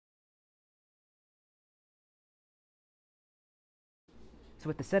So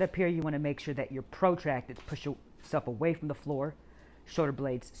with the setup here, you want to make sure that you're protracted. Push yourself away from the floor. Shoulder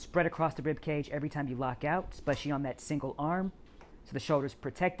blades spread across the rib cage every time you lock out, especially on that single arm. So the shoulder's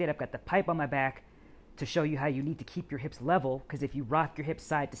protected. I've got the pipe on my back to show you how you need to keep your hips level, because if you rock your hips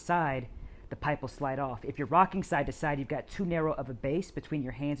side to side, the pipe will slide off. If you're rocking side to side, you've got too narrow of a base between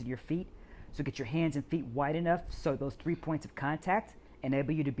your hands and your feet. So get your hands and feet wide enough so those 3 points of contact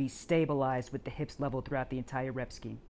enable you to be stabilized with the hips level throughout the entire rep scheme.